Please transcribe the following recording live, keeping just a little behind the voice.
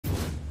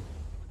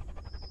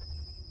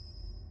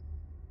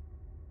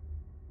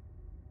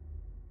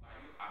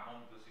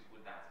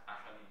people that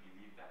actually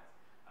believe that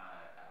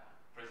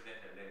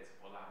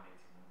President-elect Bola Ahmed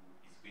Tinubu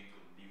is going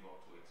to live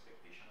up to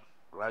expectations?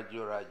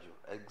 Raju,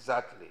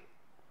 exactly.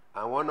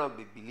 I'm one of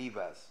the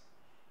believers.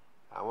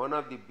 I'm one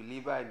of the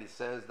believers in the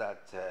sense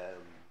that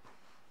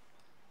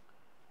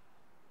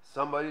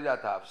somebody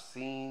that I've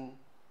seen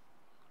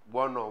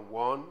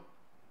one-on-one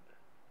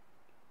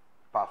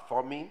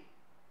performing.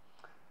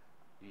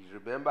 You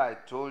remember I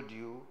told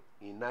you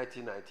in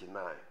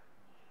 1999,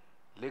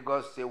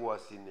 Lagos State was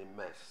in a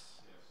mess.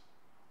 Yes.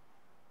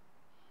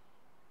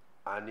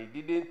 And it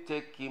didn't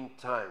take him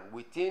time.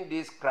 Within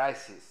this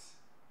crisis,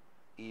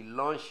 he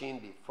launched in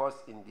the first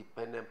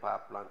independent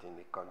power plant in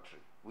the country,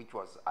 which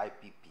was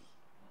IPP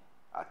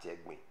at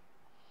Egbe.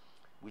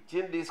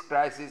 Within this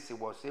crisis, he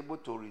was able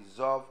to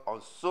resolve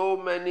on so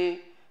many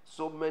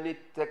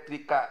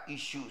technical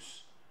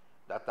issues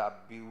that are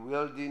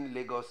bewildering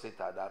Lagos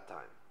State at that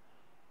time.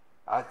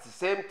 At the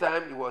same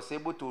time, he was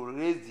able to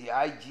raise the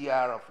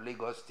IGR of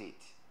Lagos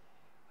State,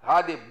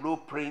 had a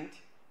blueprint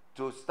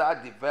to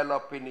start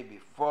developing it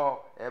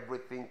before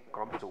everything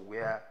comes to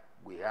where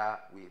we are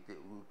with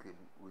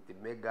the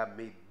mega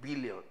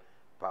billion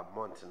per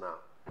month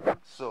now.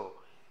 So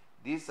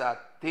these are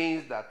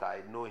things that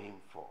I know him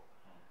for.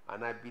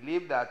 And I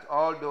believe that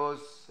all those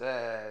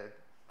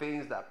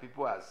things that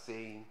people are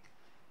saying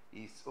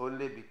is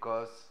only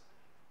because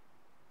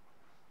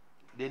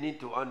they need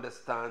to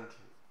understand.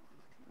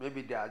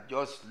 Maybe they are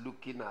just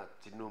looking at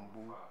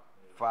Tinubu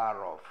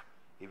far off.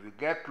 If you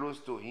get close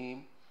to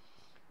him,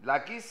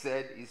 like he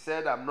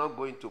said, I'm not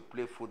going to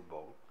play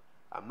football.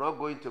 I'm not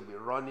going to be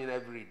running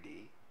every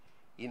day.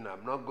 You know,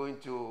 I'm not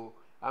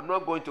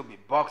going to be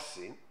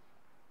boxing.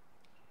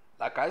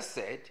 Like I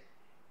said,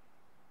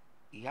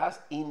 he has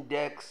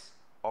index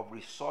of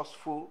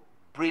resourceful,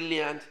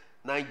 brilliant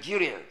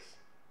Nigerians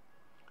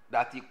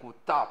that he could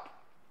tap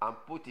and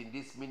put in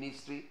this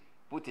ministry,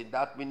 put in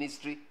that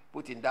ministry,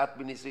 put in that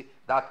ministry,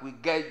 that will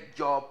get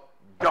job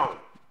done.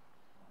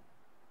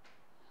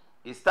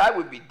 His style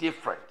will be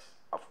different,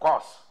 of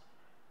course,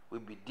 will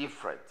be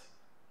different.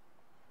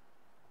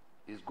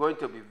 He's going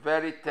to be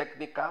very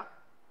technical.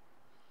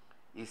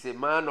 He's a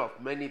man of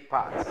many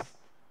parts.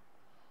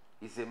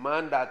 He's a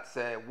man that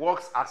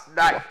works at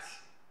night.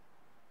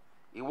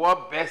 He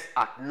works best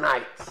at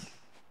night.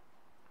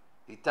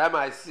 The time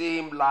I see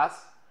him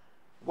last,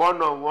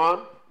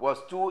 one-on-one, was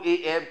 2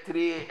 a.m.,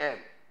 3 a.m.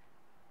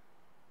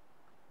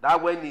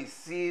 That when he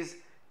sees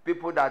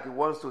people that he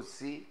wants to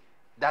see,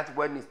 that's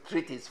when his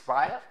street is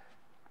fire.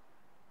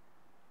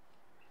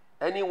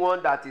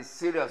 Anyone that is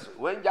serious.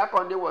 When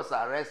Jakonde was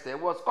arrested,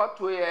 it was called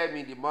 2 a.m.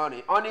 in the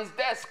morning on his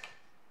desk,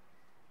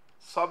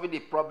 solving the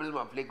problem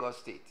of Lagos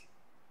State.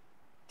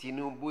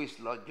 Tinubu is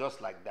not just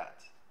like that.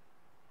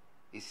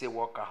 He's a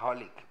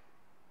workaholic.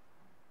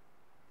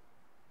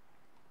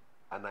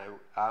 And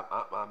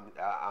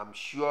I'm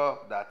sure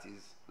that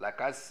is, like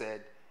I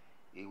said,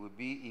 he will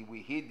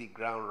hit the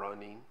ground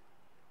running.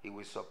 He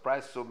will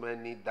surprise so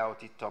many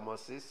doubted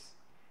Thomases.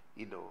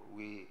 You know,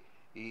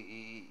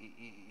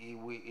 he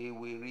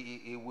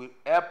will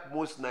help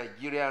most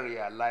Nigerians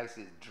realize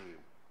his dream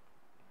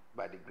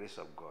by the grace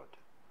of God.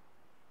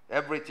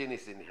 Everything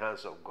is in the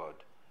hands of God.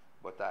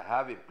 But I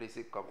have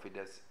implicit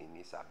confidence in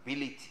his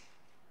ability.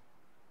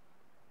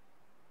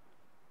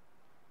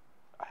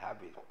 I have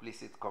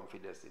implicit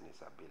confidence in his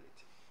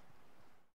ability.